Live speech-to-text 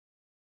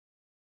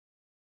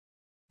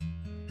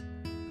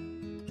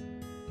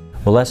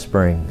Well, last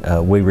spring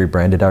we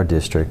rebranded our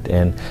district,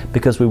 and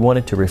because we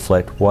wanted to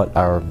reflect what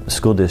our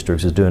school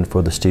district is doing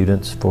for the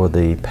students, for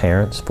the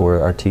parents,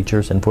 for our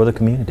teachers, and for the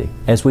community.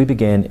 As we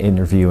began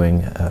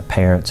interviewing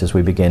parents, as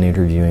we began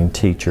interviewing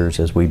teachers,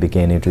 as we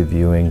began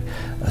interviewing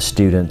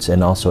students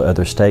and also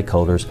other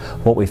stakeholders,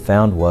 what we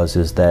found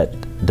is that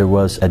there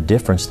was a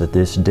difference that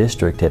this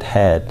district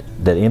had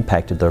that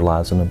impacted their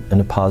lives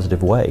in a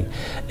positive way.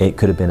 It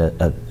could have been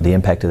the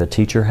impact that the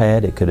teacher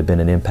had, it could have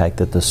been an impact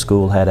that the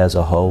school had as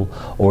a whole,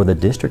 or the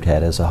district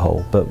had as a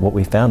whole. But what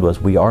we found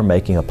was we are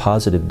making a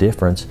positive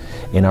difference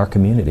in our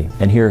community.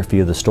 And here are a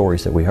few of the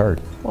stories that we heard.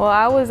 Well,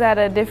 I was at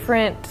a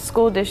different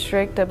school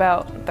district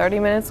about 30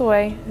 minutes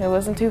away. It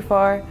wasn't too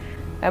far.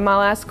 At my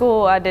last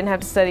school, I didn't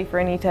have to study for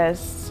any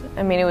tests.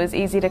 I mean, it was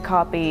easy to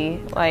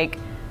copy. Like,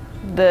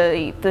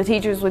 the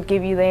teachers would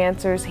give you the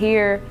answers.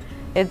 Here,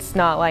 it's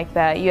not like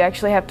that. You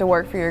actually have to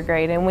work for your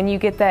grade, and when you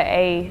get that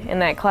A in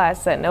that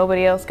class that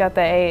nobody else got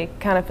that A, it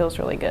kind of feels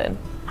really good.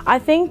 I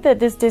think that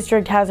this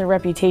district has a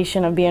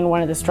reputation of being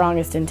one of the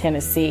strongest in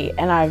Tennessee,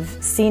 and I've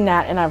seen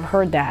that and I've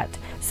heard that.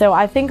 So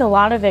I think a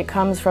lot of it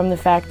comes from the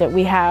fact that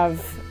we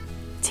have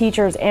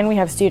teachers and we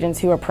have students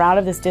who are proud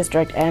of this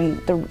district, and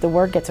the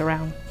word gets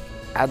around.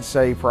 I'd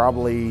say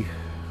probably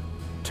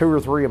 2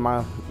 or 3 of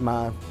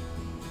my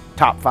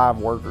top 5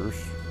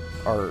 workers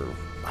are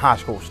high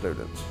school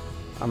students.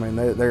 I mean,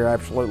 they're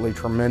absolutely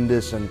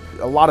tremendous, and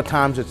a lot of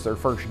times it's their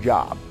first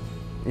job,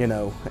 you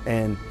know,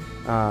 and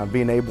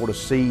being able to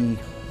see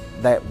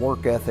that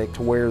work ethic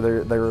to where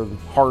they're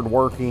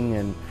hardworking,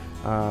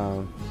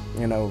 and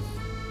you know,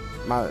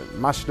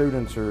 my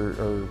students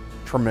are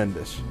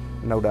tremendous,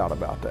 no doubt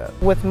about that.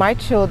 With my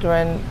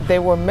children, they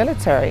were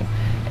military,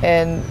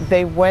 and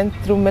they went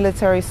through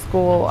military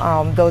school,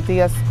 the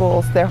ODS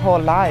schools, their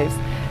whole lives.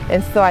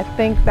 And so I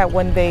think that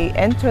when they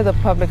enter the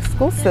public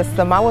school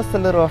system, I was a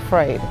little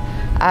afraid.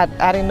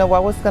 I didn't know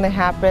what was going to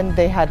happen.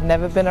 They had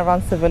never been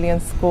around civilian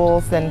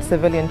schools and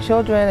civilian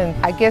children,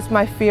 and I guess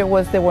my fear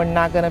was they were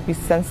not going to be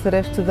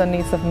sensitive to the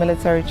needs of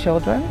military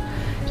children,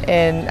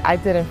 and I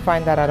didn't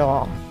find that at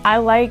all. I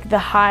like the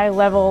high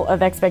level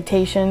of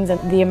expectations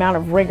and the amount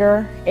of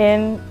rigor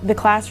in the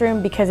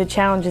classroom because it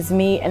challenges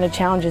me and it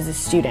challenges the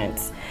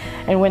students.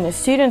 And when the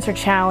students are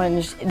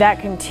challenged,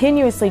 that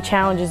continuously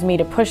challenges me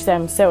to push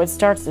them, so it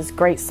starts this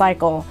great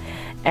cycle.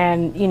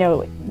 And you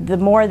know, the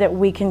more that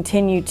we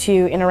continue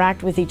to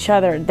interact with each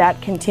other,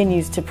 that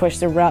continues to push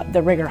the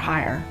rigor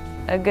higher.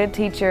 A good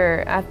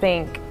teacher, I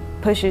think,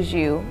 pushes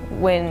you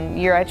when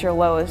you're at your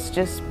lowest,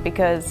 just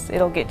because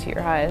it'll get to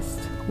your highest.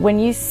 When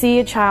you see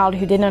a child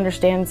who didn't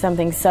understand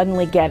something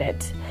suddenly get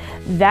it,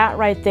 that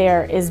right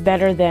there is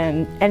better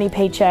than any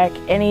paycheck,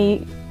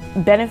 any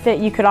benefit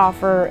you could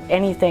offer,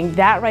 anything.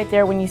 That right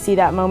there, when you see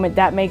that moment,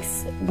 that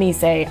makes me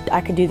say,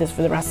 I could do this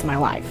for the rest of my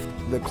life.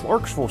 The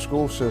Clarksville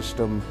school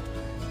system,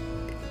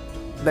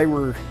 they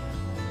were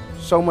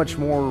so much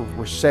more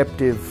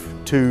receptive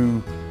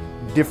to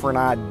different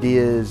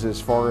ideas as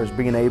far as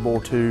being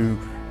able to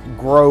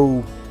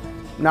grow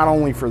not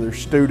only for their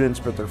students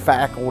but their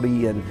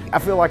faculty, and I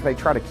feel like they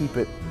try to keep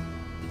it,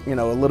 you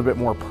know, a little bit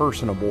more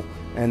personable,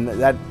 and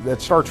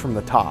that starts from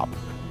the top.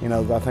 You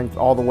know, I think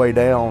all the way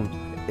down,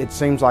 it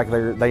seems like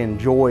they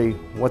enjoy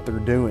what they're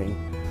doing.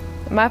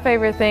 My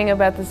favorite thing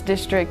about this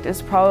district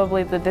is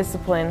probably the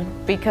discipline,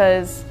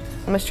 because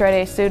I'm a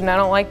straight A student. I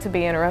don't like to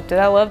be interrupted.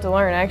 I love to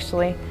learn,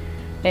 actually.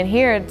 And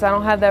here, I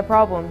don't have that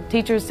problem.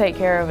 Teachers take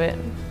care of it.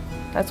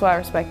 That's why I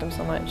respect them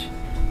so much.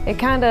 It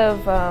kind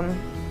of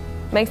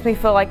makes me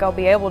feel like I'll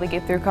be able to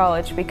get through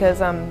college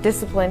because I'm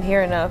disciplined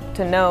here enough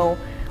to know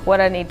what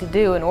I need to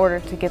do in order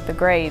to get the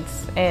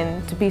grades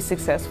and to be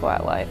successful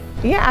at life.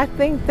 Yeah, I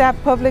think that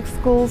public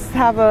schools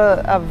have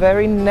a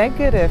very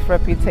negative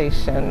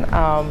reputation.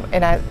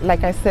 And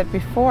like I said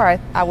before,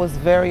 I was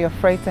very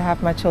afraid to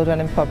have my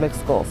children in public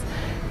schools.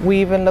 We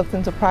even looked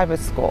into private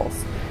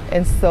schools.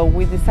 And so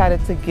we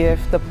decided to give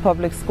the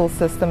public school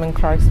system in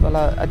Clarksville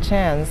a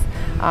chance.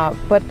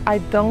 But I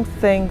don't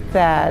think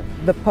that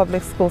the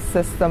public school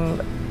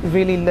system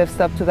really lives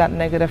up to that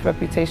negative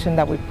reputation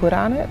that we put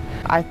on it.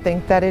 I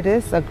think that it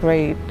is a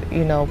great,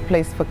 you know,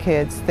 place for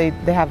kids. They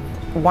have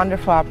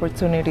wonderful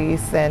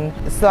opportunities, and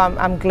so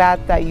I'm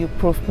glad that you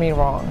proved me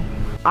wrong.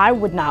 I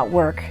would not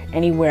work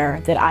anywhere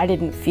that I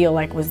didn't feel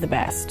like was the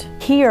best.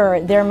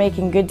 Here, they're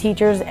making good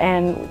teachers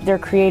and they're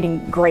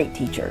creating great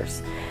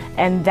teachers.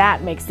 And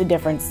that makes the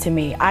difference to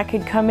me. I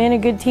could come in a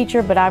good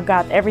teacher, but I've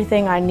got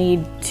everything I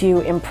need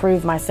to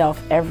improve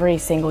myself every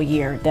single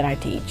year that I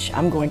teach.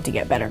 I'm going to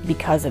get better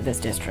because of this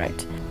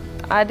district.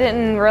 I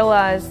didn't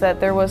realize that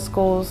there was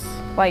schools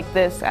like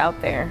this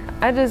out there.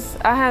 I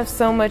have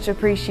so much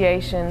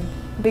appreciation.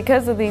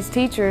 Because of these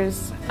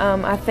teachers,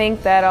 I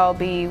think that I'll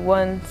be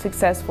one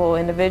successful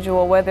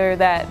individual, whether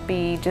that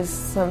be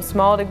just some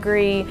small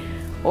degree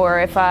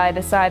or if I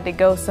decide to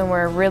go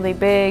somewhere really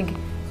big.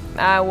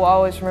 I will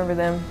always remember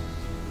them.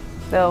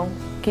 They'll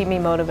keep me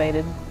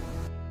motivated.